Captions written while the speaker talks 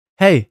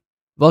Hey,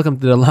 welcome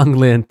to the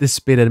longly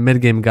anticipated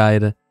mid-game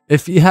guide.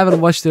 If you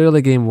haven't watched the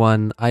early game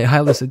one, I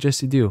highly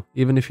suggest you do.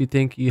 Even if you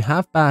think you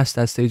have passed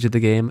that stage of the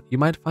game, you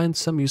might find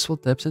some useful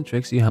tips and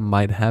tricks you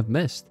might have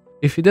missed.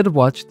 If you did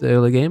watch the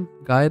early game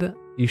guide,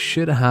 you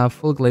should have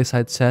full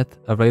glaciite set,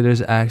 a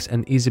raider's axe,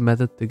 an easy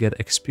method to get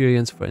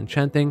experience for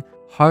enchanting,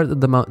 heart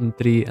of the mountain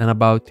tree, and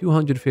about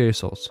 200 fairy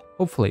souls,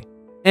 hopefully.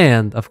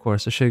 And, of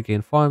course, a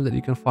sugarcane farm that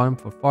you can farm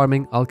for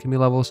farming, alchemy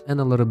levels, and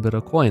a little bit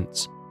of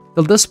coins.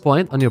 Till this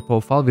point on your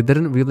profile, we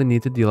didn't really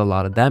need to deal a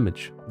lot of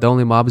damage. The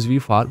only mobs we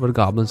fought were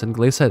goblins and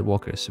glaciite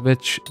walkers,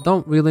 which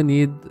don't really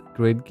need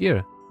great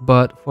gear.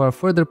 But for a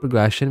further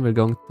progression, we're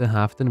going to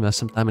have to invest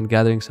some time in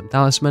gathering some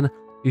talisman.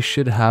 You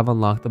should have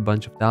unlocked a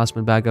bunch of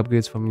talisman bag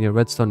upgrades from your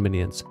redstone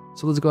minions.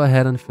 So let's go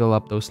ahead and fill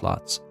up those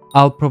slots.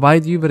 I'll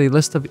provide you with a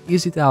list of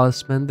easy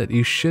talisman that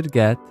you should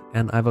get,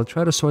 and I will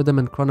try to sort them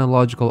in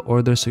chronological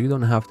order so you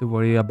don't have to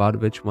worry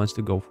about which ones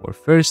to go for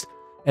first,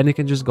 and you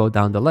can just go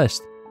down the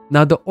list.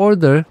 Now, the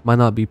order might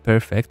not be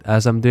perfect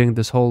as I'm doing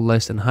this whole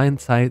list in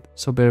hindsight,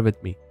 so bear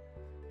with me.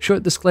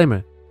 Short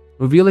disclaimer,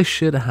 we really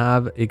should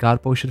have a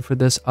god potion for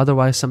this,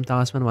 otherwise some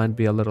talisman might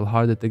be a little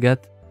harder to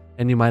get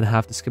and you might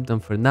have to skip them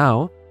for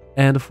now.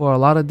 And for a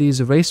lot of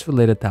these race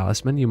related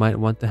talisman, you might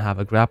want to have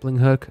a grappling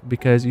hook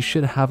because you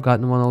should have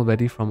gotten one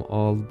already from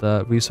all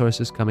the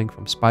resources coming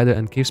from spider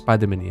and cave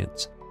spider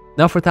minions.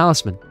 Now for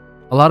talisman.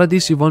 A lot of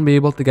these you won't be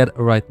able to get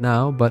right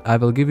now, but I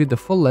will give you the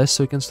full list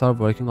so you can start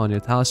working on your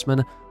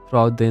talisman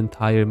throughout the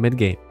entire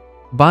mid-game.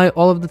 Buy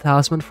all of the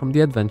talisman from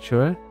the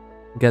adventurer,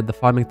 get the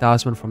farming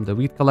talisman from the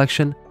wheat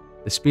collection,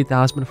 the speed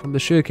talisman from the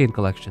sugarcane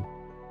collection,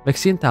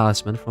 vaccine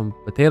talisman from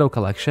potato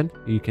collection,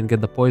 you can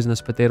get the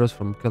poisonous potatoes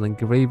from killing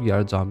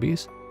graveyard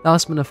zombies,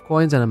 talisman of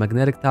coins and a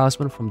magnetic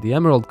talisman from the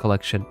emerald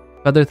collection,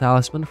 feather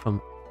talisman from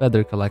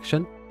feather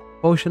collection,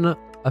 potion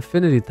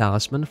affinity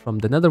talisman from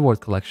the netherwort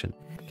collection,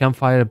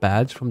 campfire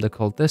badge from the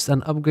cultist,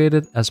 and upgrade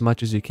it as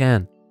much as you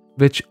can.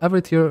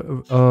 Whichever tier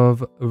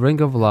of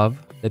Ring of Love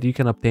that you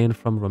can obtain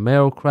from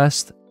Romero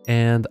Crest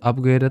and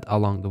upgrade it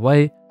along the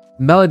way.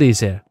 Melody's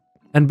here.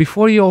 And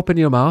before you open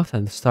your mouth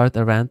and start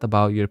a rant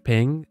about your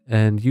ping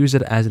and use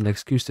it as an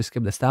excuse to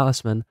skip this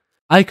talisman,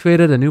 I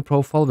created a new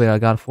profile where I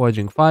got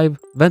Foraging 5,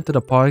 went to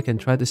the park and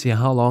tried to see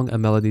how long a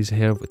Melody's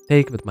hair would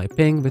take with my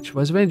ping, which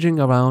was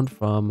ranging around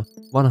from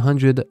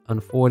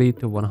 140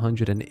 to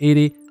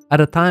 180.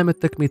 At a time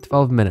it took me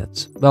 12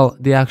 minutes. Well,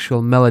 the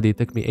actual Melody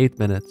took me 8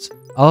 minutes.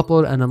 I'll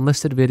upload an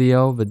unlisted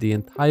video with the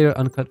entire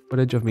uncut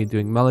footage of me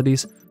doing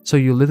melodies, so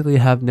you literally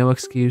have no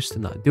excuse to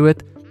not do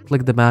it.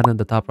 Click the button at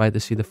the top right to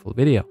see the full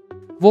video.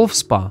 Wolf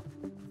Spa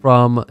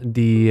from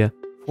the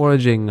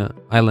Foraging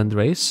Island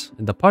race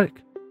in the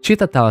park.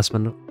 Cheetah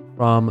Talisman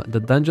from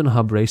the Dungeon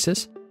Hub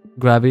races.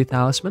 Gravity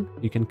Talisman,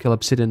 you can kill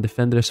Obsidian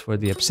Defenders for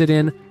the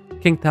Obsidian.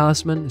 King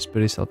Talisman is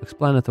pretty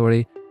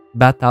self-explanatory.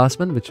 Bat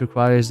Talisman, which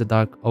requires the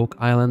Dark Oak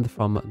Island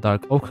from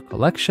Dark Oak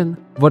Collection.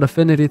 Wood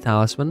Affinity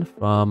Talisman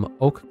from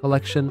Oak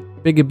Collection.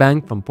 Piggy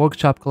Bank from Pork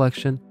Chop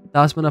Collection.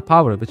 Talisman of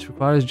Power, which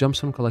requires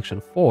Gemstone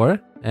Collection 4,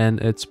 and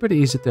it's pretty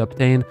easy to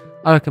obtain.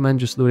 I recommend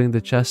just looting the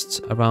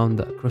chests around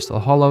the Crystal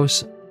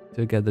Hollows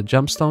to get the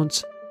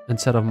gemstones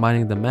instead of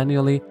mining them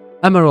manually.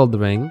 Emerald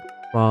Ring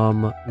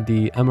from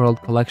the Emerald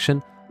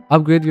Collection.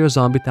 Upgrade your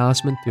Zombie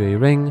Talisman to a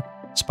ring.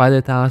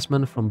 Spider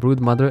Talisman from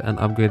Broodmother and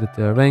upgrade it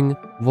to a ring.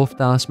 Wolf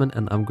Talisman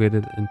and upgrade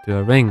it into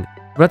a ring.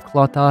 Red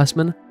Claw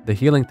Talisman, the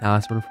Healing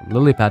Talisman from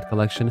Lilypad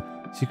Collection.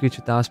 Sea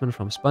Creature Talisman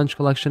from Sponge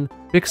Collection.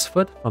 Pig's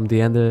Foot from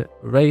the Ender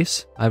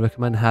race. I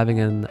recommend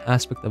having an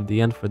aspect of the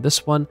end for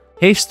this one.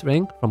 Haste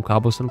Ring from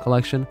Cobblestone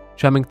Collection.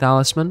 Chumming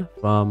Talisman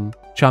from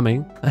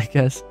Chumming, I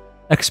guess.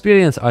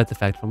 Experience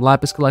Artifact from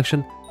Lapis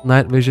Collection.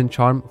 Night Vision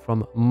Charm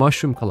from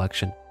Mushroom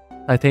Collection.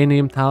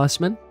 Titanium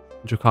Talisman.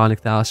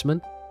 Draconic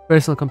Talisman.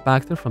 Personal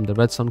Compactor from the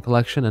Redstone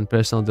Collection and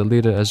Personal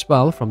Deleter as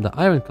well from the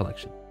Iron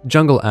Collection.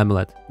 Jungle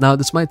Amulet. Now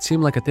this might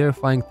seem like a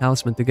terrifying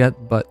talisman to get,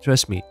 but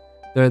trust me,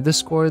 there are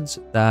discords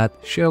that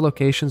share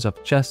locations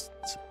of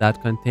chests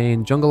that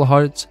contain jungle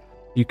hearts.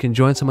 You can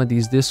join some of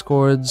these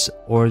discords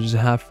or just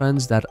have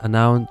friends that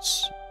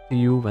announce to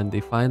you when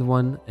they find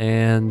one,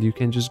 and you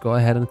can just go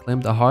ahead and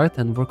claim the heart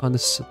and work on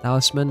this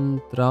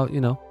talisman throughout,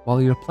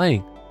 while you're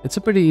playing. It's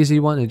a pretty easy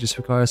one. It just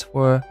requires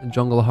 4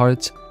 jungle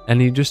hearts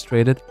and you just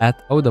trade it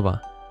at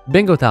Odava.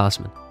 Bingo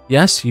Talisman.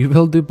 Yes, you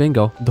will do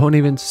bingo. Don't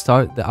even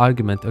start the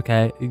argument,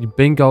 okay?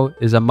 Bingo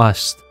is a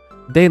must.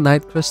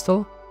 Day-Night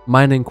Crystal,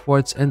 mining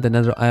quartz in the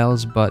Nether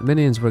Isles, but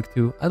minions work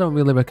too. I don't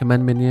really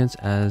recommend minions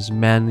as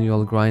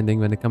manual grinding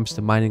when it comes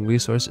to mining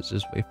resources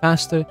is way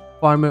faster.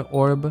 Farmer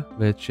Orb,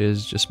 which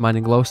is just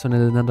mining glowstone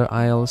in the Nether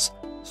Isles.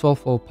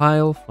 Soulful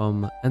Pile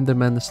from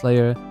Enderman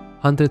Slayer.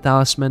 Hunter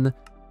Talisman.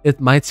 It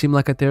might seem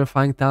like a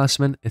terrifying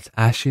talisman. It's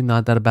actually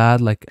not that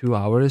bad. Like 2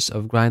 hours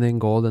of grinding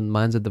gold and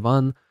mines at the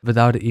Devon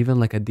without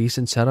even like a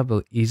decent setup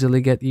will easily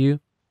get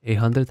you a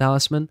Hunter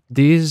Talisman.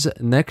 These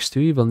next 2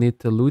 you will need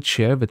to loot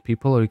share with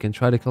people, or you can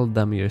try to kill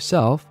them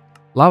yourself.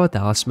 Lava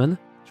Talisman.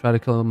 Try to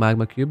kill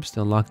magma cubes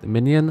to unlock the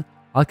minion.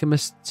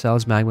 Alchemist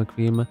sells magma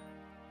cream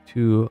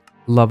to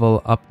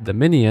level up the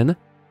minion.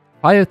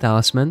 Fire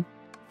Talisman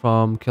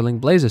from killing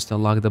blazes to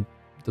unlock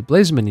the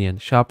blaze minion.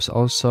 Shops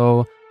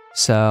also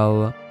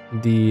sell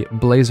the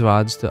blaze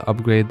rods to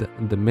upgrade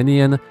the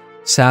minion.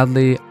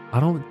 Sadly, I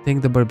don't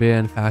think the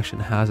barbarian faction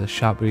has a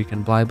shop where you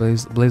can buy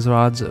blaze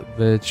rods,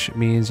 which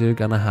means you're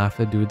gonna have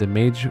to do the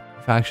mage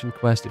faction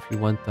quest if you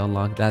want to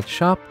unlock that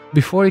shop.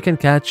 Before you can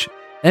catch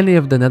any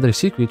of the nether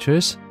sea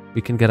creatures,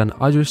 we can get an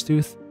Audrey's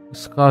Tooth,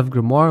 Scarf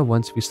Grimoire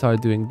once we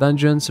start doing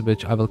dungeons,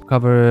 which I will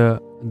cover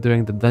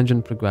during the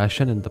dungeon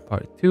progression in the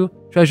part 2.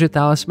 Treasure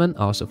Talisman,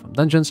 also from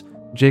dungeons.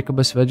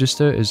 Jacobus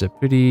Register is a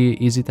pretty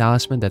easy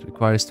talisman that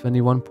requires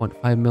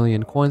 21.5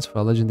 million coins for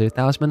a legendary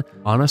talisman.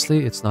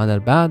 Honestly, it's not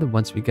that bad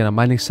once we get a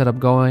mining setup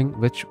going,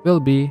 which will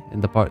be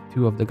in the part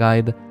 2 of the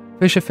guide.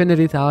 Fish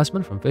Affinity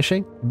Talisman from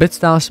fishing. Bits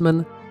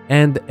Talisman,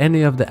 and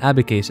any of the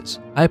Abbey cases.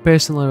 I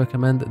personally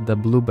recommend the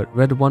blue but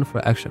red one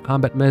for extra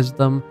combat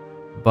wisdom,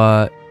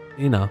 but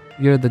you know,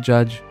 you're the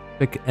judge.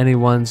 Pick any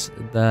ones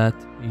that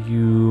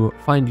you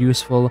find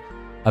useful.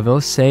 I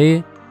will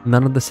say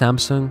none of the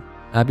Samsung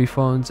Abbey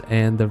phones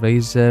and the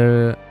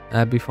Razer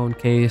Abbey phone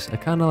case are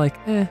kind of like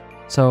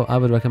so I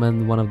would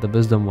recommend one of the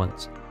wisdom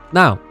ones.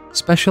 Now,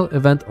 special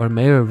event or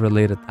mayor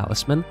related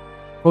talisman.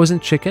 Frozen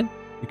chicken,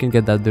 you can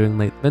get that during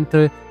late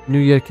winter. New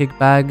Year cake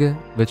bag,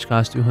 which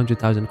costs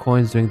 200,000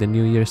 coins during the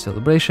New Year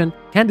celebration.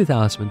 Candy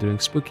talisman during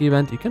spooky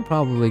event. You can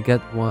probably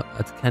get one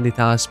at candy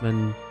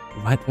talisman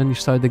right when you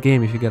start the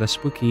game if you get a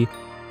spooky.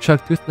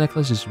 Shark tooth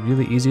necklace is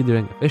really easy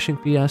during a fishing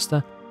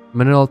fiesta.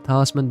 Mineral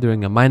talisman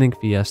during a mining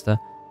fiesta.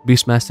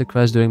 Beastmaster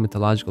crest during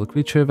mythological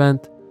creature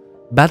event.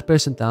 Bat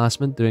person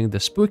talisman during the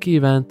spooky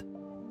event.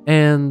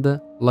 And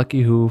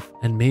lucky hoof,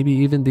 and maybe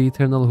even the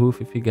eternal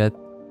hoof if you get,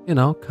 you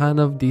know, kind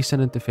of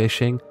decent into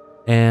fishing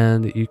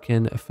and you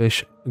can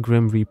fish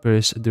Grim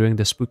Reapers during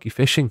the spooky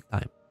fishing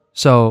time.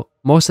 So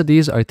most of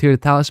these are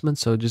tiered talismans,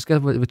 so just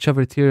get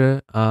whichever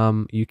tier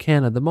you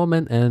can at the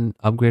moment and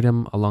upgrade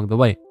them along the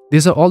way.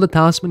 These are all the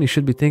talismans you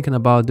should be thinking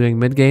about doing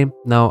mid-game.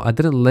 Now, I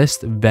didn't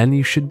list when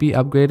you should be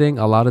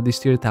upgrading a lot of these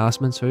tiered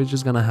talismans, so you're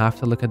just gonna have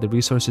to look at the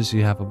resources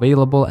you have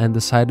available and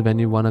decide when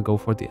you want to go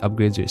for the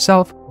upgrades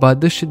yourself.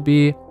 But this should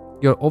be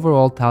your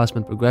overall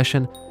talisman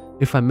progression.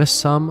 If I miss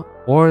some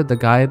or the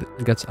guide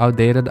gets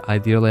outdated, I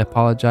dearly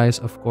apologize.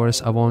 Of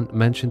course, I won't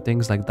mention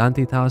things like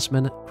Dante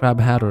Talisman, Crab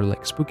Hat, or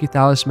like Spooky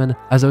Talisman,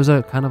 as those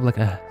are kind of like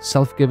a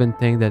self-given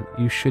thing that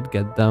you should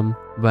get them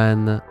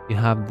when you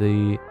have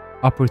the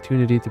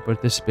opportunity to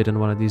participate in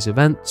one of these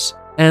events.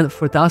 And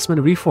for Talisman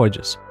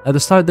Reforges, at the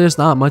start there's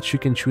not much you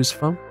can choose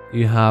from.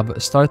 You have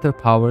starter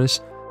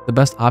powers. The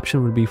best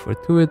option would be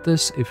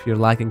Fortuitous if you're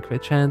lacking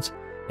crit chance,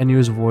 and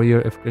use Warrior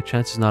if crit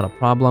chance is not a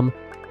problem.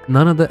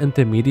 None of the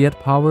intermediate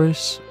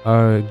powers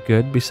are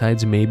good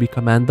besides maybe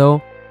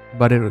Commando,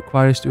 but it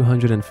requires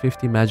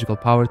 250 magical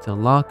power to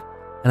unlock,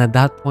 and at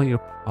that point you're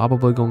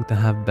probably going to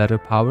have better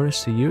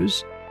powers to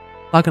use.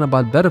 Talking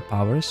about better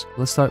powers,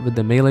 let's start with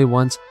the melee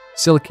ones.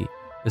 Silky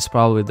is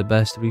probably the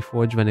best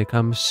Reforge when it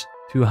comes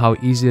to how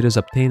easy it is to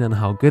obtain and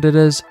how good it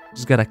is.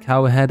 Just get a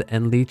cow head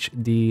and leech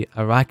the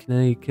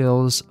arachne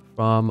kills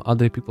from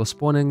other people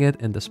spawning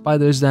it in the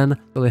spider's den.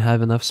 Really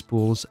have enough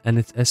spools, and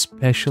it's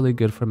especially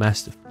good for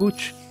Mastiff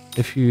Pooch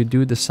if you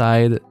do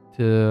decide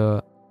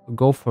to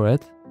go for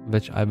it,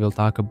 which I will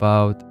talk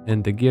about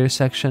in the gear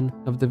section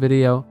of the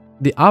video.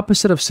 The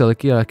opposite of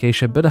Silky are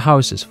Acacia Bit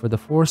Houses for the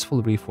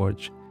Forceful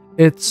Reforge.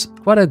 It's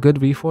quite a good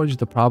Reforge.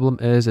 The problem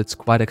is it's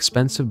quite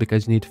expensive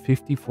because you need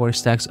 54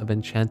 stacks of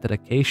enchanted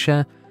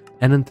Acacia,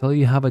 and until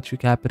you have a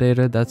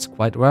Tricapitator, that's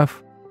quite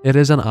rough. It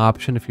is an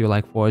option if you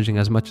like foraging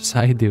as much as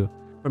I do.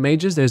 For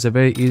mages, there's a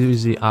very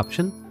easy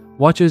option.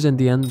 Watchers in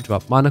the end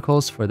drop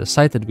monocles for the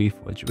Sighted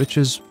Reforge, which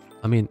is,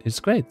 I mean, it's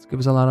great. It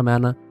gives a lot of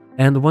mana.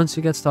 And once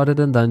you get started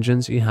in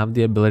dungeons, you have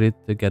the ability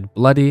to get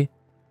Bloody,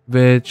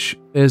 which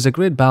is a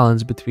great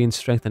balance between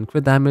strength and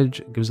crit damage.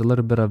 It gives a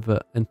little bit of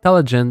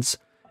intelligence.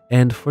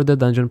 And for the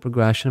dungeon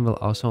progression, we'll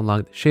also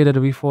unlock the Shaded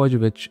Reforge,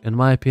 which in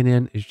my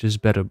opinion is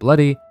just better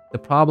Bloody. The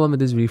problem with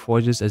these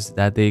Reforges is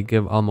that they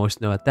give almost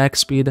no attack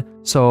speed.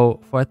 So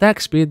for attack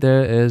speed,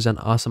 there is an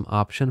awesome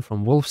option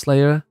from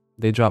Wolfslayer.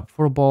 They drop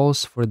 4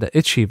 balls for the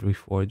Itchy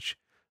Reforge,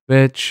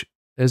 which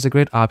is a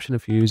great option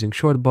if you're using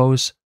short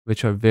bows,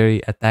 which are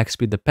very attack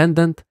speed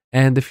dependent.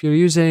 And if you're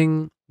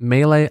using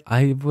melee,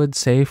 I would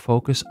say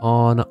focus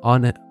on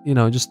you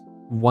know, just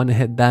one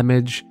hit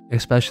damage,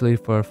 especially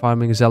for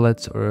farming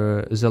zealots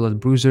or zealot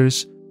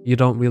bruisers. You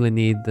don't really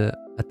need the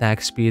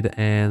attack speed,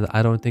 and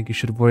I don't think you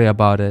should worry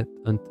about it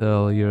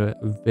until you're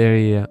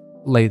very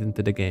late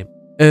into the game.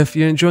 If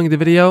you're enjoying the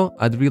video,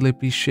 I'd really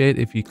appreciate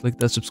if you click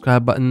that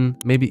subscribe button,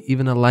 maybe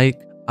even a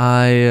like.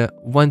 I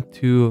want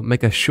to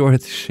make a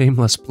short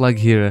shameless plug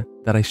here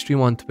that I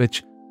stream on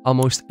Twitch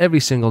almost every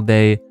single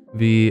day.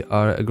 We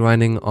are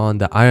grinding on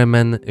the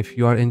Ironman. If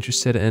you are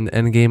interested in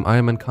endgame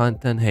Ironman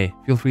content, hey,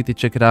 feel free to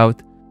check it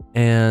out.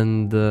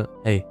 And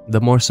hey,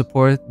 the more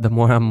support, the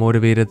more I'm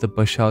motivated to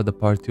push out the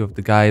part 2 of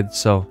the guide.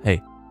 So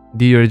hey,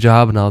 do your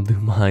job and I'll do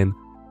mine.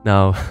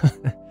 Now,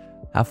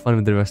 have fun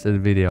with the rest of the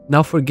video.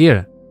 Now for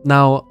gear.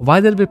 Now,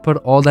 why did we put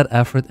all that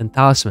effort in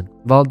Talisman?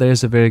 Well,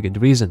 there's a very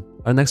good reason.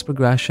 Our next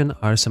progression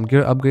are some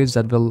gear upgrades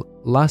that will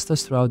last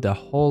us throughout the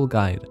whole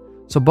guide.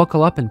 So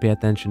buckle up and pay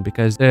attention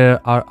because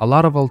there are a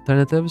lot of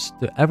alternatives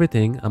to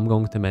everything I'm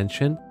going to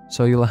mention.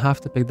 So you'll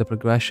have to pick the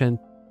progression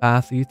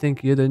path you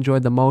think you'd enjoy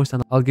the most,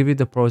 and I'll give you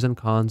the pros and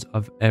cons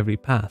of every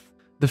path.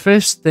 The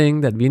first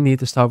thing that we need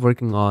to start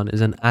working on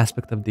is an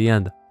aspect of the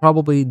end.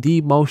 Probably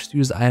the most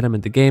used item in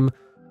the game.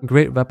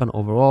 Great weapon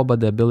overall, but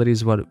the ability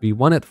is what we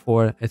want it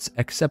for. It's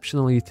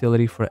exceptional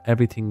utility for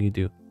everything you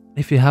do.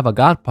 If you have a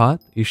god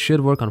pot, you should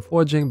work on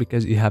forging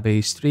because you have a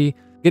haste 3.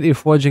 Get your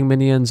forging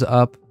minions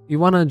up. You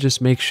want to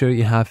just make sure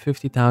you have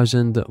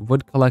 50,000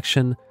 wood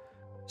collection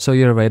so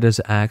your Raider's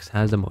Axe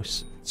has the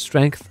most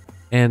strength,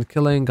 and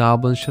killing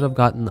goblins should have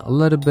gotten a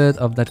little bit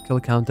of that kill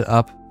counter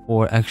up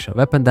for extra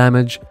weapon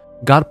damage.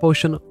 God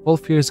Potion, full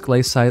fierce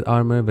glaze side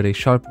armor with a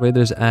sharp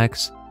Raider's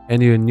Axe,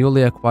 and your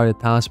newly acquired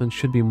Talisman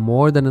should be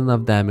more than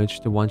enough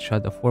damage to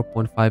one-shot the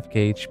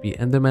 4.5k HP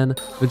Endermen,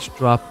 which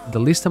drop the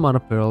least amount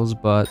of pearls,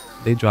 but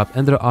they drop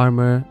Ender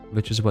Armor,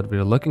 which is what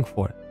we're looking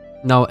for.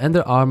 Now,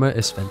 Ender Armor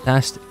is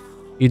fantastic.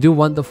 You do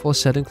want the full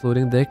set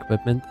including the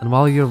equipment, and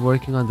while you're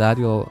working on that,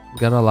 you'll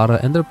get a lot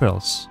of Ender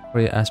Pearls for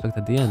your aspect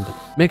at the end.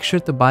 Make sure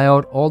to buy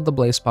out all the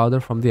Blaze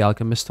Powder from the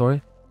Alchemist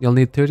store. You'll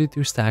need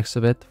 32 stacks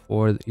of it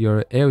for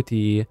your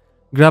AOTE.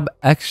 Grab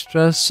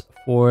extras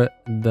for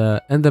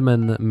the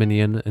Enderman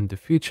minion in the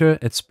future.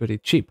 It's pretty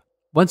cheap.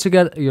 Once you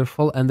get your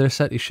full Ender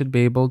set, you should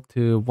be able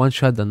to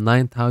one-shot the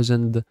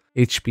 9000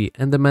 HP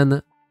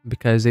Enderman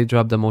because they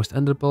drop the most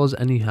Ender Pearls,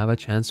 and you have a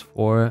chance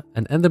for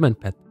an Enderman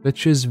pet,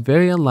 which is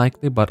very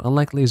unlikely, but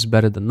unlikely is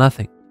better than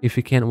nothing. If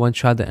you can't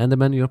one-shot the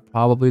Enderman, you're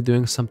probably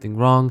doing something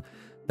wrong.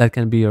 That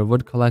can be your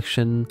wood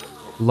collection,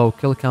 low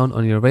kill count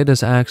on your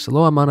Raider's Axe,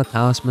 low amount of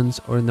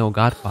talismans, or no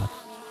god pot.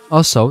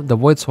 Also, the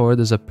Void Sword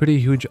is a pretty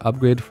huge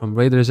upgrade from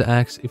Raider's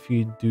Axe if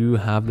you do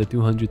have the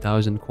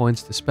 200,000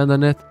 coins to spend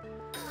on it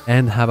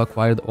and have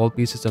acquired all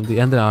pieces of the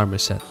Ender Armor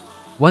set.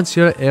 Once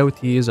your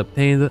AOT is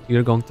obtained,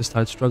 you're going to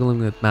start struggling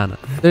with mana.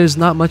 There's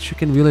not much you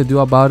can really do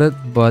about it,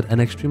 but an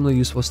extremely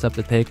useful step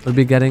to take would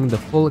be getting the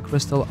full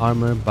crystal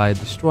armor by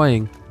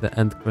destroying the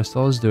end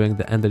crystals during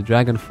the Ender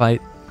Dragon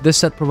fight. This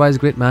set provides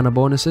great mana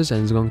bonuses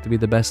and is going to be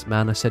the best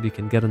mana set you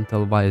can get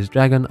until Vi's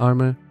Dragon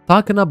armor.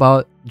 Talking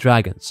about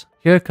dragons,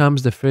 here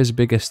comes the first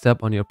biggest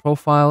step on your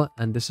profile,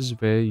 and this is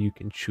where you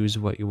can choose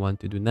what you want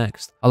to do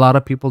next. A lot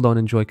of people don't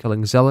enjoy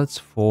killing zealots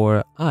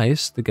for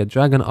ice to get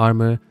dragon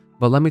armor,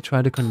 but let me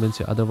try to convince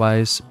you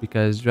otherwise,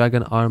 because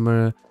dragon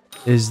armor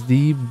is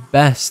the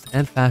best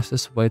and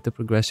fastest way to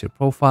progress your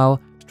profile.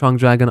 Strong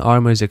dragon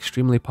armor is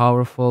extremely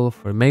powerful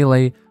for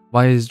melee.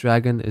 Vi's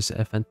Dragon is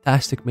a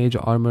fantastic mage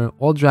armor.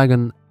 Old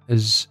Dragon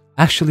is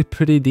actually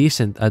pretty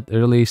decent at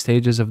early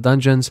stages of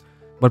dungeons,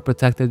 but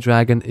Protected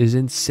Dragon is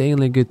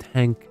insanely good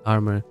tank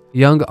armor.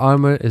 Young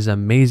armor is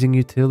amazing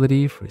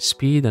utility for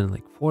speed and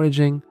like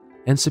foraging,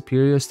 and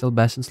Superior is still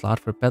best in slot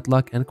for pet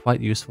luck and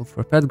quite useful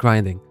for pet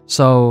grinding.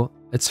 So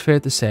it's fair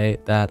to say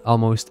that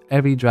almost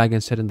every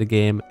dragon set in the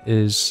game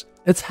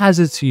has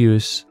its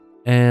use,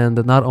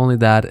 and not only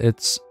that,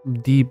 it's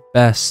the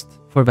best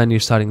for when you're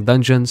starting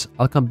dungeons.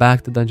 I'll come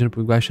back to dungeon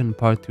progression in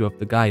part 2 of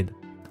the guide.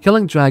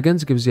 Killing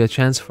dragons gives you a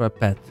chance for a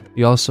pet.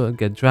 You also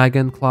get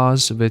Dragon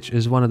Claws, which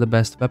is one of the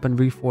best weapon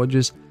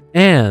reforges,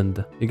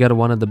 and you get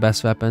one of the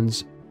best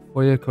weapons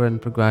for your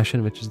current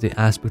progression, which is the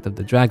aspect of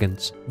the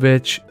dragons,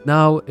 which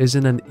now is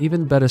in an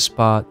even better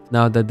spot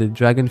now that the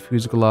Dragon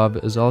Fuse Glove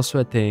is also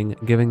a thing,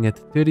 giving it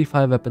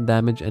 35 weapon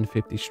damage and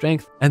 50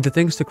 strength, and the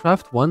things to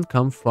craft one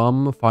come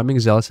from farming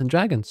zealots and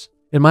dragons.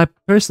 In my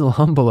personal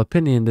humble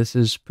opinion, this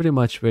is pretty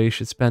much where you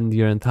should spend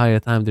your entire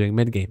time during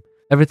mid-game.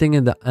 Everything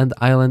in the End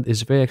Island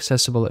is very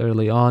accessible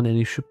early on, and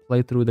you should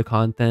play through the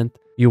content,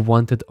 you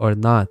want it or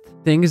not.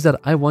 Things that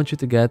I want you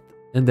to get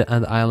in the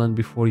End Island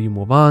before you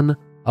move on: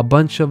 a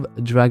bunch of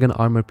dragon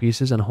armor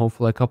pieces and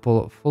hopefully a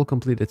couple full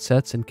completed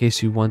sets in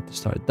case you want to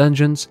start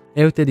dungeons.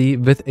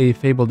 AOTD with a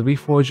Fabled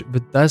Reforge,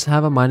 which does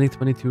have a mining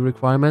 22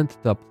 requirement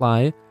to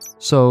apply,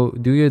 so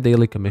do your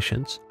daily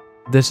commissions.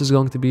 This is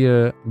going to be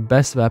your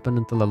best weapon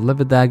until a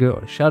Livid Dagger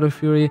or Shadow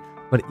Fury,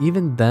 but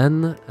even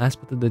then,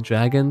 Aspect of the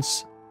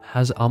Dragons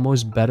has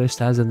almost better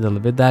stats than the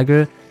Livid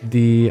Dagger.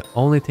 The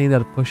only thing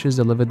that pushes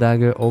the Livid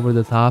Dagger over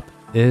the top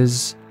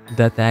is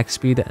the attack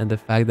speed and the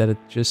fact that it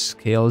just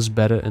scales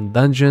better in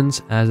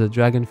dungeons, as the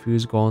Dragon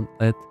Fuse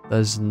Gauntlet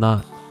does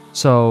not.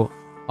 So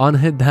on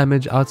hit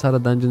damage outside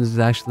of dungeons is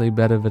actually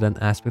better with an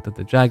Aspect of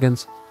the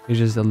Dragons. It's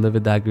just the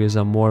Livid Dagger is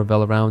a more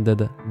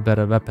well-rounded,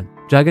 better weapon.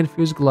 Dragon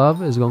Fuse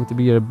Glove is going to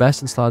be your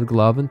best in slot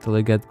glove until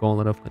you get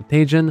Gauntlet of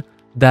Contagion.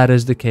 That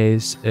is the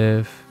case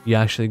if you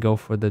actually go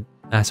for the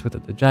Aspect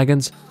of the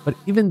Dragons, but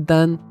even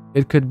then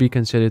it could be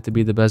considered to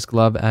be the best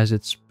glove as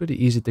it's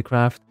pretty easy to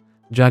craft.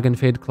 Dragon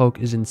Fade Cloak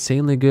is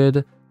insanely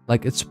good,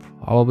 like it's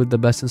probably the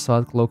best in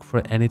slot cloak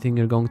for anything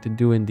you're going to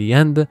do in the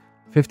end.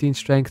 15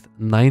 strength,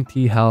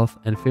 90 health,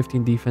 and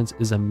 15 defense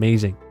is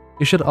amazing.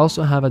 You should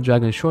also have a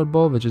dragon short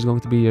bow, which is going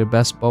to be your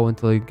best bow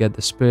until you get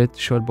the spirit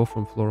short bow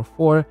from floor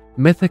 4.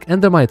 Mythic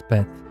Endermite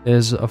pet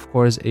is of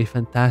course a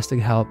fantastic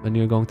help when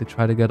you're going to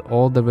try to get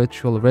all the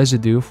ritual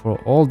residue for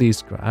all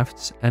these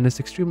crafts, and it's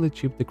extremely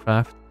cheap to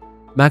craft.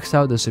 Max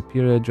out the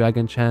superior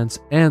dragon chance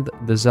and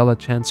the zealot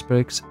chance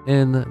perks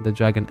in the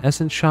dragon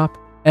essence shop.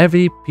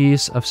 Every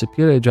piece of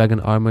superior dragon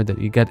armor that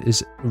you get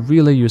is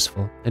really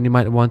useful, and you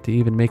might want to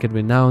even make it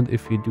renowned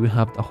if you do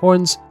have the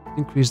horns to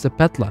increase the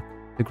pet luck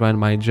to grind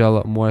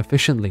Mygel more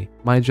efficiently.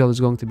 Mygel is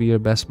going to be your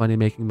best money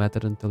making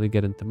method until you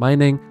get into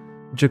mining.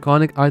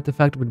 Draconic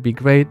artifact would be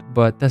great,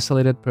 but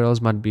tessellated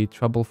pearls might be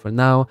trouble for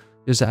now.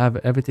 Just have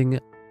everything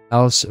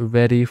else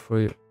ready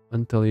for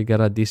until you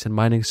get a decent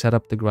mining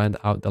setup to grind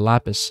out the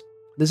lapis.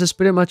 This is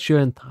pretty much your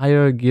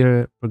entire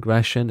gear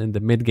progression in the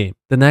mid-game.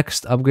 The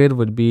next upgrade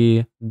would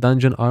be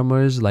dungeon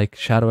armors like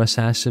Shadow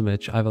Assassin,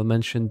 which I will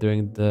mention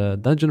during the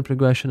dungeon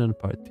progression in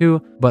part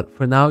 2, but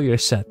for now you're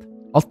set.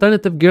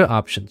 Alternative gear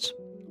options.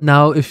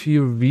 Now, if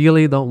you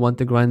really don't want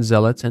to grind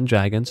zealots and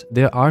dragons,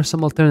 there are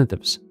some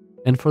alternatives.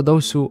 And for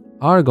those who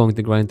are going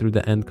to grind through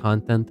the end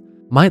content,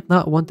 might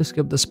not want to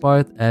skip this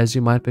part as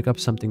you might pick up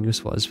something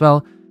useful as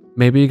well.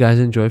 Maybe you guys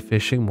enjoy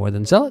fishing more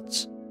than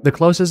zealots. The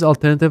closest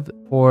alternative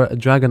for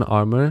dragon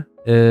armor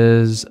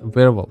is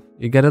werewolf.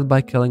 You get it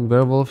by killing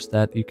werewolves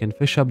that you can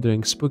fish up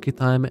during spooky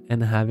time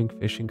and having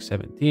fishing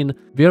 17.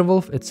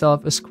 Werewolf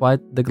itself is quite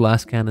the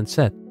glass cannon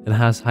set. It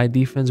has high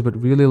defense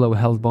but really low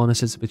health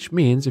bonuses, which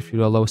means if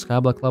you're a low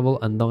skyblock level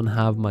and don't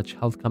have much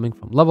health coming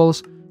from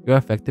levels, your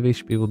effective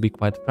HP will be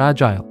quite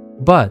fragile.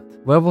 But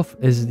werewolf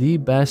is the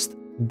best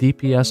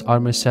DPS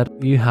armor set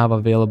you have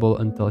available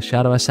until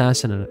Shadow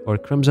Assassin or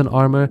Crimson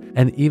armor,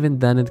 and even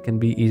then it can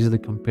be easily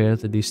compared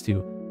to these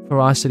two.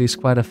 Ferocity is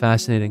quite a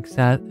fascinating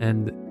stat,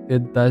 and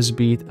it does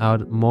beat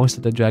out most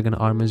of the dragon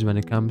armors when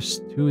it comes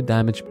to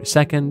damage per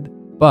second,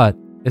 but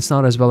it's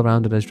not as well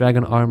rounded as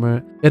dragon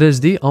armor. It is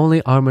the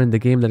only armor in the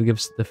game that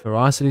gives the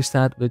ferocity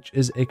stat, which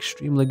is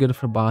extremely good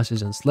for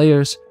bosses and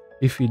slayers.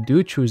 If you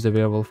do choose the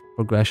werewolf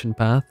progression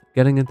path,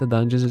 getting into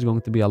dungeons is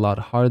going to be a lot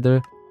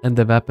harder, and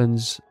the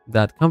weapons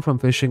that come from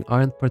fishing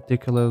aren't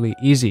particularly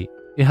easy.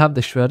 You have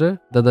the shredder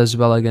that does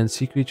well against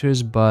sea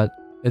creatures, but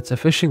it's a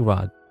fishing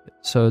rod,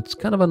 so it's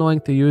kind of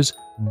annoying to use,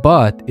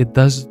 but it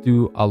does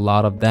do a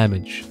lot of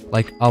damage,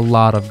 like a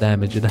lot of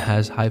damage. It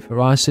has high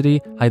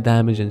ferocity, high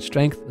damage and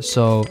strength,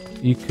 so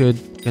you could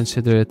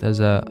consider it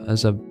as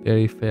a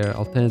very fair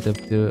alternative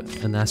to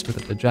an aspect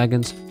of the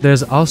dragons.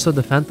 There's also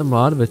the phantom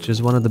rod, which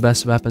is one of the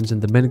best weapons in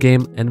the mid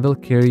game and will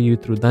carry you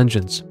through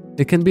dungeons.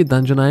 It can be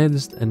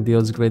dungeonized and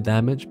deals great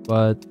damage,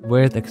 but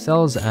where it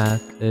excels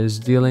at is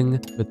dealing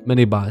with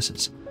mini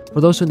bosses. For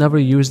those who never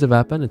use the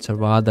weapon, it's a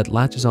rod that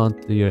latches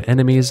onto your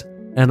enemies,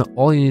 and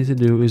all you need to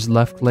do is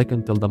left click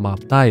until the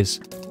mob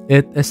dies.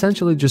 It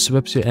essentially just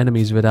whips your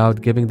enemies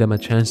without giving them a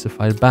chance to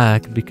fight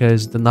back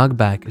because the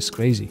knockback is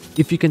crazy.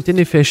 If you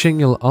continue fishing,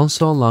 you'll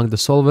also unlock the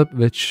soul whip,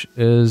 which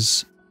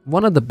is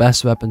one of the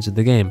best weapons in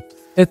the game.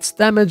 Its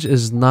damage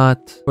is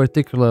not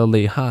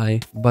particularly high,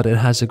 but it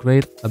has a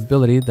great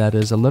ability that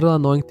is a little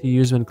annoying to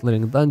use when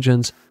clearing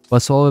dungeons,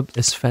 but Soul Whip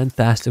is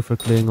fantastic for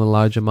clearing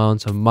large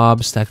amounts of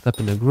mobs stacked up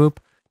in a group,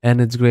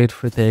 and it's great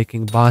for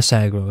taking boss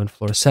aggro in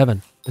floor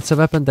 7. It's a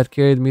weapon that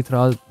carried me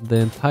throughout the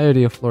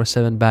entirety of floor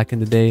 7 back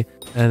in the day,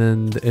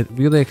 and it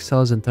really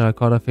excels in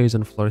Terracotta phase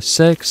on floor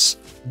 6.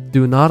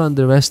 Do not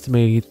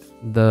underestimate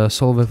the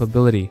Soul Whip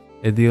ability.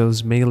 It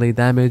deals melee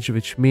damage,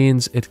 which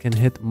means it can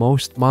hit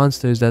most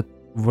monsters that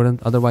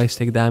wouldn't otherwise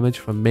take damage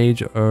from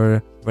mage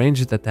or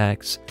ranged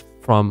attacks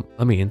from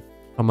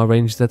a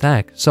ranged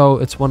attack. So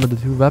it's one of the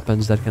two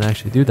weapons that can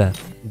actually do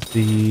that.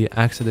 The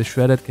Axe of the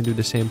Shredded can do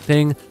the same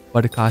thing,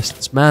 but it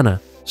costs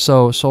mana.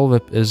 So Soul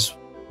Whip is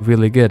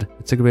really good.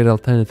 It's a great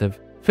alternative.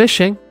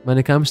 Fishing, when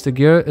it comes to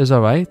gear, is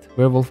alright.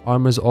 Werewolf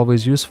armor is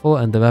always useful,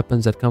 and the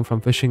weapons that come from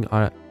fishing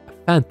are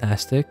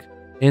fantastic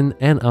in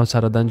and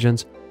outside of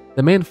dungeons.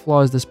 The main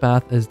flaw of this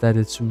path is that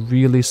it's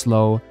really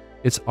slow.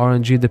 It's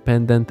RNG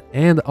dependent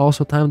and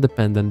also time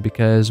dependent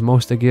because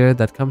most of the gear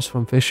that comes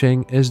from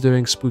fishing is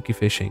during spooky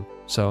fishing.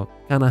 So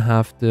kind of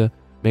have to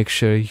make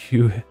sure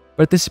you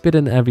participate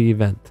in every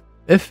event.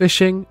 If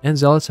fishing and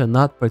zealots are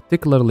not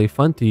particularly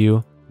fun to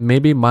you,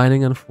 maybe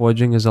mining and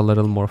forging is a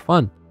little more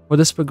fun. For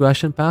this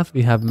progression path,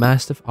 we have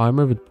Mastiff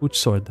armor with Pooch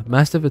sword.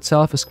 Mastiff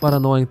itself is quite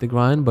annoying to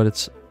grind, but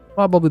it's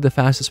probably the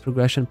fastest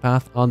progression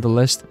path on the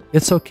list.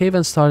 It's okay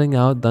when starting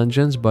out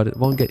dungeons, but it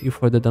won't get you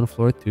further than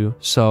floor 2,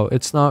 so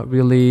it's not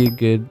really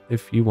good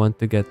if you want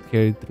to get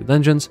carried through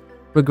dungeons.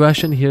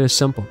 Progression here is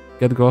simple.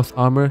 Get growth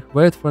armor,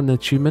 wear it for an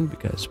achievement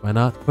because why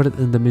not, put it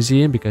in the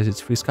museum because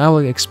it's free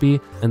Skyblock XP,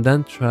 and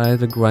then try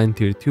to grind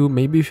tier 2.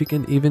 Maybe if you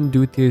can even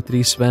do tier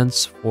 3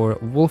 Svens for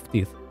wolf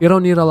teeth. You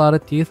don't need a lot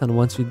of teeth, and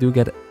once you do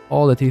get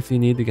all the teeth you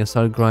need, you can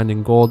start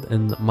grinding gold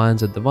in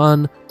Mines at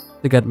Divan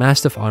to get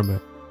Mastiff armor.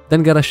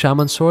 Then get a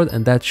Shaman sword,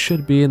 and that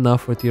should be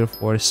enough for tier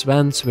 4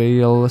 Svens, where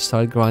you'll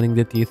start grinding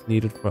the teeth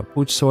needed for a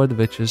Pooch sword,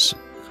 which is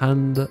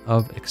kind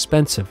of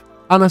expensive.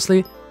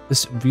 Honestly,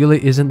 this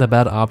really isn't a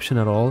bad option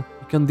at all.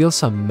 You can deal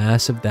some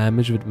massive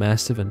damage with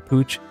Mastiff and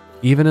Pooch,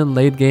 Even in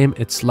late game,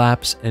 it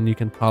slaps and you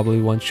can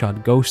probably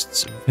one-shot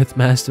ghosts with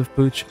Massive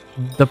Pooch.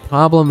 The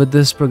problem with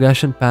this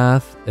progression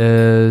path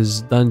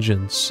is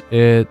dungeons.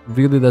 It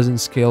really doesn't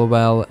scale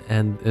well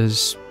and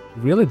is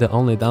really the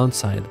only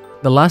downside.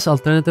 The last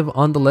alternative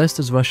on the list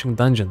is rushing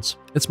dungeons.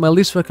 It's my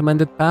least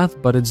recommended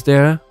path, but it's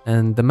there,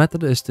 and the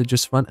method is to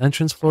just run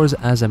entrance floors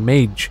as a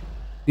mage.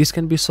 These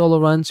can be solo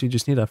runs, you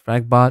just need a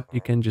frag bot,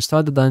 you can just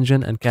start the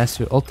dungeon and cast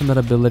your ultimate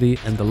ability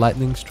and the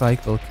lightning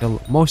strike will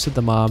kill most of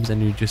the mobs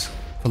and you just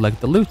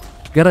collect the loot.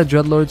 Get a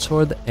Dreadlord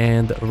sword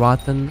and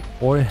rotten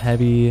or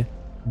heavy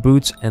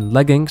boots and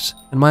leggings.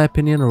 In my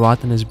opinion,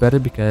 rotten is better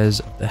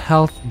because of the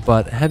health,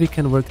 but heavy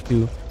can work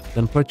too.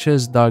 Then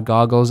purchase dark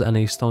goggles and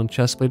a stone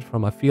chestplate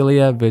from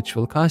Ophelia, which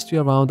will cost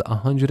you around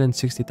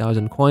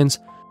 160,000 coins.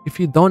 If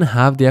you don't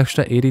have the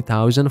extra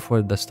 80,000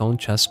 for the stone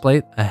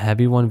chestplate, a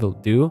heavy one will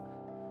do.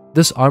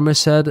 This armor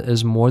set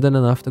is more than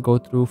enough to go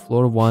through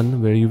floor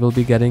 1, where you will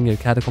be getting your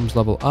catacombs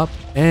level up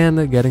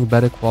and getting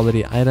better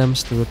quality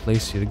items to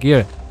replace your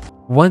gear.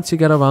 Once you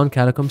get around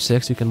catacomb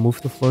 6, you can move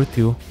to floor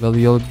 2, where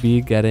you'll be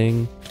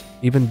getting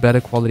even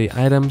better quality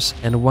items,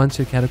 and once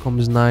your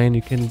catacombs 9,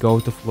 you can go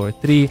to floor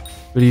 3,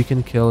 where you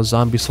can kill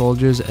zombie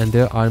soldiers and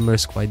their armor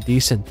is quite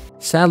decent.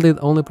 Sadly, it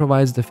only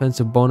provides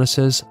defensive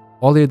bonuses.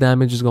 All your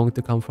damage is going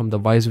to come from the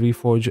Wise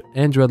Reforge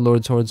and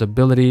Dreadlord Sword's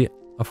ability,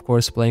 of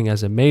course playing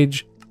as a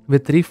mage.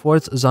 With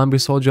 3/4 zombie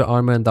soldier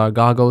armor and dark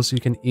goggles, you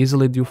can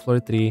easily do floor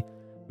 3,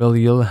 where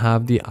you'll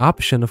have the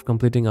option of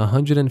completing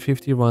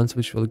 150 runs,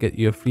 which will get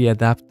you a free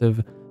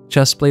adaptive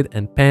chestplate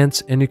and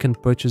pants, and you can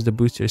purchase the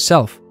boots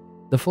yourself.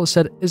 The full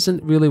set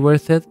isn't really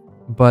worth it,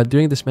 but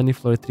doing this many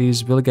floor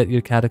 3s will get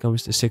your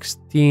catacombs to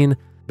 16,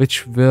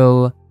 which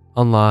will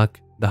unlock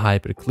the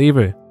Hyper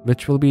Cleaver,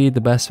 which will be the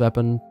best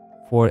weapon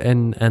for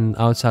in and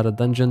outside of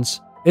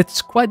dungeons.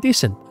 It's quite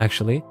decent,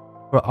 actually.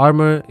 For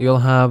armor, you'll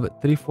have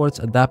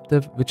 3/4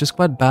 adaptive, which is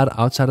quite bad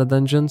outside of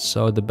dungeons,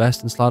 so the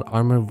best in slot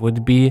armor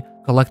would be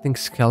collecting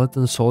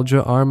skeleton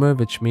soldier armor,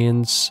 which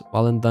means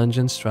while in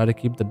dungeons, try to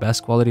keep the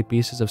best quality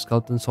pieces of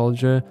skeleton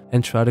soldier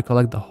and try to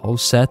collect the whole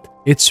set.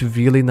 It's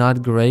really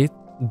not great.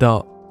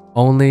 The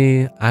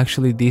only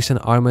actually decent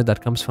armor that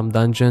comes from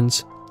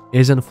dungeons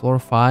is in floor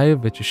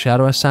 5, which is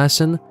Shadow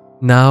Assassin.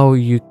 Now,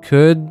 you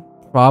could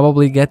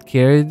probably get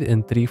carried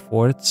in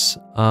 3/4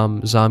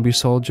 zombie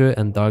soldier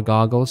and dark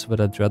goggles with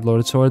a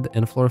Dreadlord sword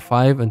in floor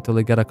 5 until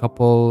you get a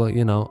couple,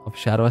 of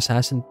Shadow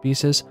Assassin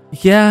pieces.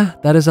 Yeah,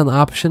 that is an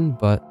option,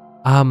 but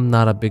I'm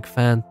not a big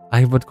fan.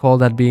 I would call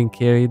that being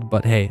carried,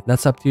 but hey,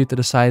 that's up to you to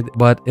decide.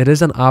 But it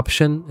is an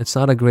option. It's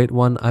not a great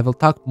one. I will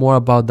talk more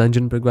about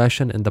dungeon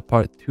progression in the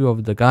part 2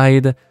 of the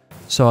guide,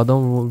 so I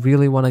don't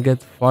really want to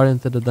get far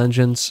into the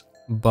dungeons.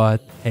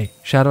 But hey,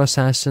 Shadow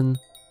Assassin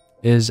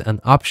is an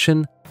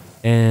option,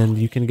 and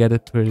you can get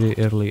it pretty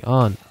early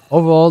on.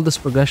 Overall, this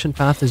progression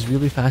path is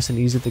really fast and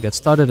easy to get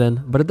started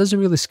in, but it doesn't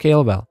really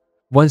scale well.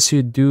 Once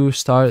you do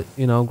start,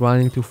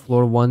 grinding to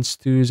floor 1s,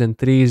 2s, and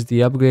 3s,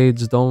 the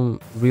upgrades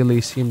don't really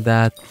seem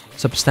that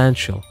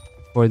substantial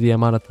for the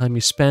amount of time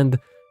you spend,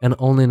 and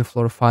only in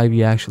floor 5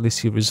 you actually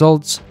see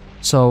results.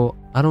 So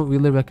I don't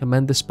really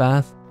recommend this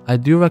path. I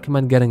do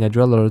recommend getting a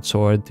Dreadlord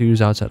sword to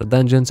use outside of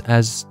dungeons,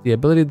 as the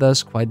ability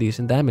does quite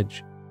decent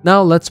damage.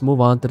 Now let's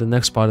move on to the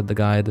next part of the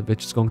guide,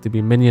 which is going to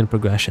be minion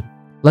progression.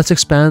 Let's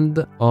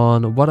expand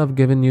on what I've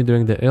given you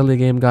during the early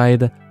game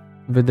guide.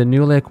 With the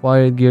newly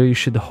acquired gear, you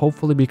should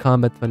hopefully be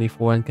combat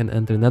 24 and can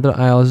enter Nether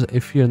Isles.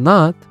 If you're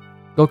not,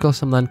 go kill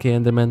some 9k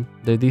Endermen.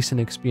 They're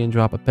decent XP and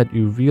drop a pet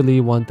you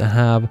really want to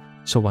have,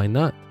 so why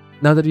not?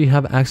 Now that you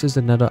have access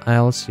to Nether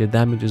Isles, your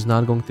damage is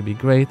not going to be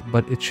great,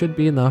 but it should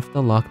be enough to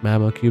unlock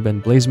Mammo Cube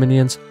and Blaze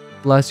minions.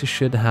 Plus, you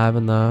should have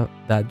enough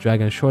that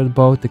Dragon Short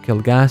Bow to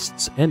kill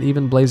ghasts and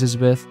even blazes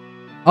with.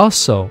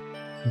 Also,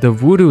 the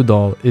Voodoo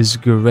Doll is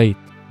great.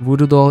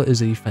 Voodoo Doll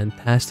is a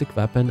fantastic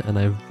weapon and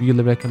I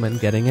really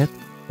recommend getting it.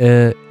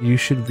 You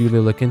should really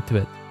look into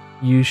it.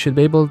 You should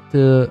be able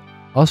to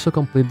also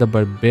complete the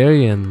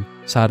Barbarian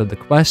side of the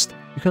quest.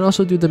 You can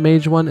also do the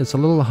Mage one. It's a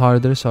little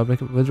harder, so I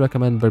would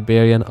recommend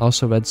Barbarian.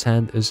 Also, Red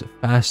Sand is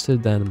faster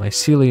than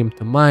Mycelium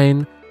to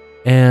mine,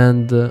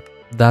 and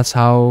that's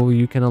how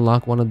you can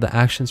unlock one of the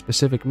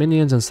action-specific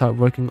minions and start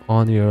working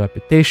on your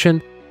reputation.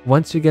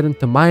 Once you get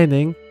into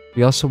mining,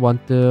 we also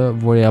want to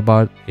worry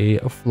about a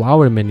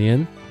flower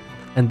minion,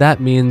 and that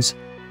means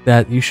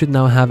that you should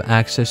now have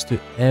access to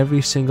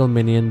every single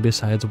minion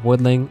besides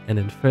Woodling and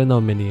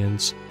Inferno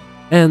minions,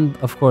 and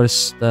of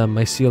course the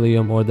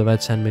Mycelium or the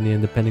Red Sand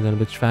minion, depending on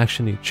which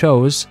faction you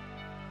chose.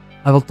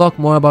 I will talk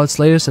more about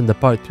Slayers in the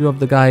part 2 of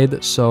the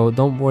guide, so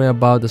don't worry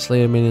about the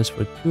Slayer minions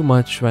for too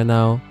much right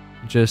now.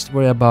 Just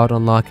worry about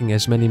unlocking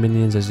as many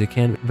minions as you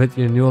can with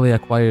your newly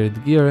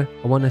acquired gear.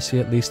 I want to see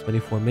at least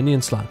 24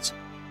 minion slots.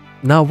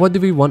 Now, what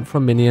do we want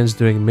from minions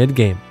during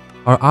mid-game?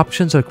 Our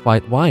options are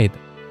quite wide,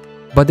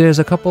 but there's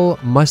a couple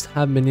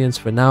must-have minions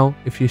for now.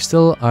 If you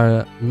still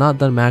are not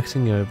done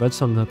maxing your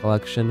redstone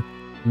collection,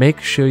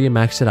 make sure you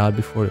max it out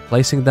before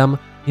replacing them.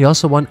 You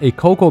also want a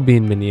Cocoa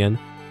Bean minion.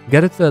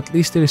 Get it to at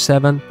least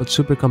 37, put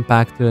Super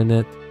Compactor in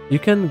it. You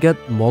can get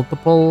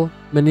multiple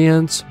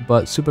minions,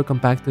 but super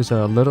compactors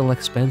are a little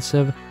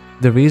expensive.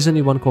 The reason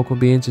you want cocoa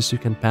beans is you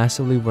can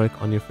passively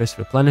work on your first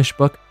replenish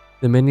book.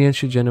 The minion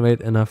should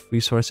generate enough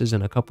resources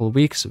in a couple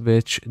weeks,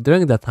 which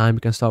during that time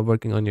you can start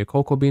working on your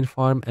cocoa bean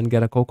farm and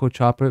get a cocoa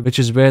chopper, which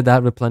is where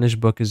that replenish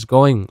book is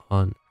going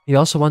on. You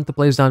also want to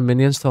place down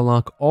minions to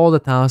unlock all the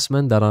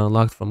talisman that are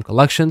unlocked from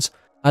collections.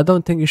 I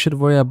don't think you should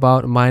worry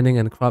about mining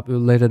and crop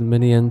related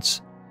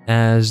minions,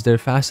 as they're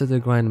faster to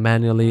grind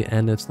manually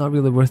and it's not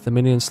really worth the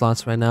minion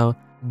slots right now.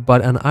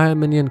 But an iron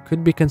minion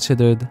could be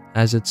considered,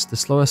 as it's the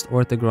slowest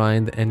ore to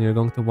grind and you're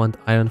going to want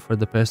iron for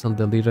the personal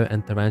deleter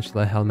and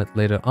tarantula helmet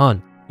later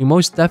on. You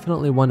most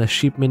definitely want a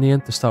sheep minion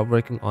to start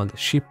working on the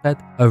sheep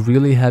pet, a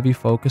really heavy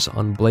focus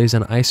on blaze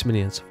and ice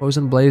minions.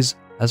 Frozen blaze,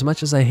 as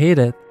much as I hate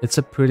it, it's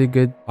a pretty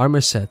good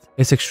armor set.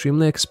 It's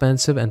extremely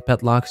expensive and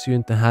pet locks you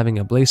into having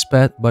a blaze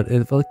pet, but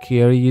it will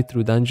carry you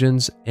through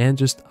dungeons and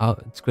just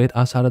out. It's great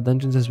outside of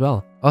dungeons as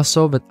well.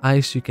 Also with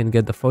ice you can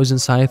get the frozen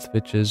scythe,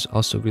 which is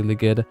also really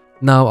good.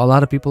 Now a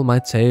lot of people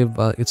might say,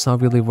 well, it's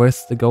not really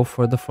worth to go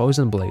for the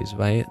frozen blaze,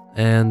 right?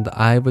 And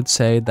I would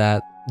say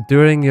that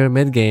during your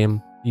mid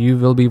game you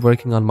will be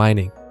working on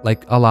mining,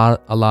 like a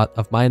lot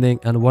of mining.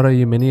 And what are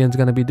your minions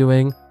going to be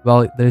doing?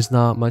 Well, there's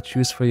not much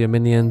use for your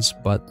minions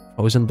but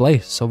frozen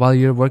blaze. So while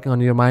you're working on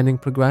your mining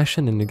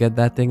progression and you get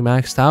that thing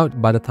maxed out,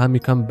 by the time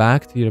you come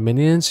back to your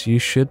minions, you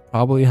should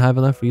probably have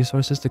enough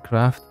resources to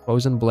craft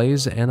frozen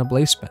blaze and a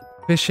blaze pet.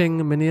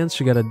 Fishing minions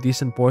should get a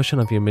decent portion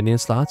of your minion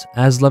slots,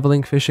 as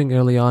leveling fishing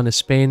early on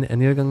is pain and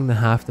you're going to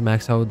have to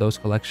max out those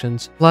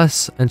collections.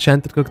 Plus,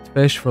 enchanted cooked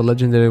fish for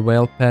legendary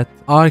whale pet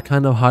are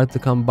kind of hard to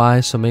come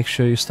by, so make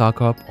sure you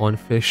stock up on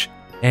fish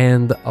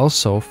and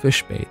also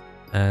fish bait,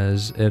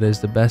 as it is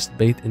the best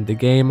bait in the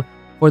game.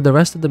 For the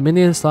rest of the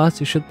minion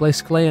slots, you should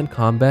place clay and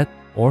combat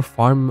or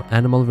farm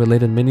animal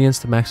related minions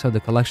to max out the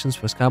collections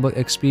for Skyblock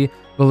XP.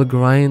 Will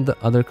grind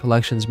other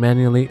collections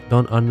manually.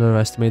 Don't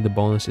underestimate the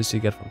bonuses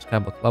you get from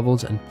Skyblock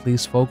levels and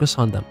please focus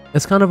on them.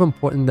 It's kind of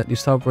important that you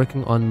start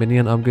working on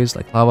minion upgrades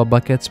like lava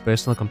buckets,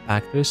 personal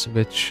compactors,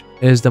 which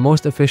is the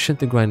most efficient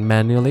to grind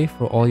manually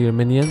for all your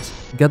minions.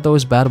 Get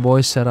those bad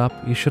boys set up.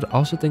 You should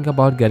also think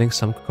about getting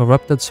some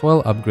corrupted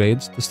soil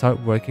upgrades to start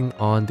working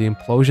on the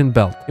implosion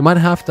belt. You might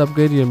have to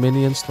upgrade your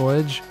minion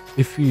storage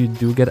if you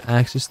do get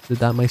access to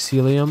that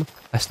mycelium.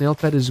 A snail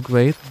pet is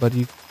great, but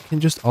you can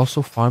just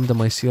also farm the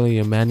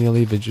mycelium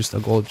manually with just a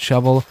gold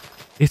shovel.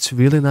 It's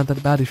really not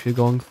that bad if you're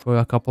going for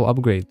a couple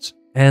upgrades.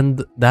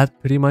 And that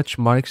pretty much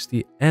marks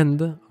the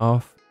end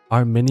of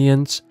our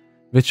minions,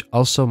 which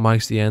also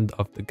marks the end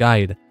of the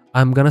guide.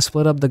 I'm gonna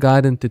split up the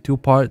guide into two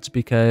parts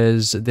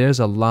because there's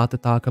a lot to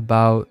talk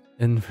about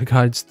in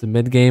regards to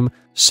mid-game.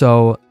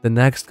 So the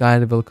next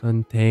guide will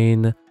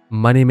contain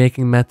money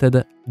making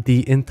method,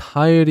 the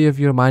entirety of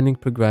your mining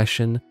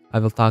progression. I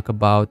will talk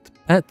about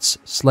pets,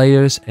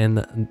 slayers,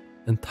 and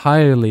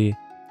entirely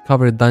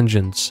cover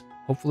dungeons.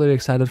 Hopefully you're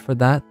excited for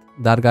that.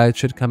 That guide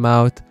should come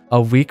out a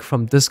week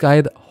from this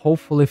guide,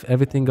 hopefully, if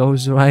everything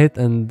goes right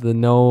and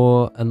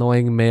no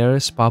annoying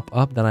mares pop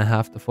up that I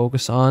have to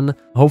focus on.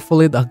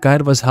 Hopefully the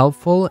guide was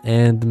helpful,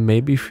 and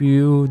maybe if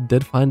you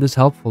did find this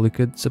helpful, you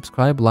could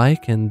subscribe,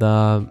 like, and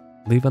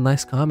leave a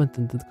nice comment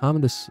in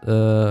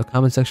the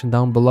comment section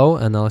down below,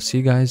 and I'll see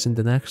you guys in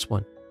the next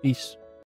one. Peace.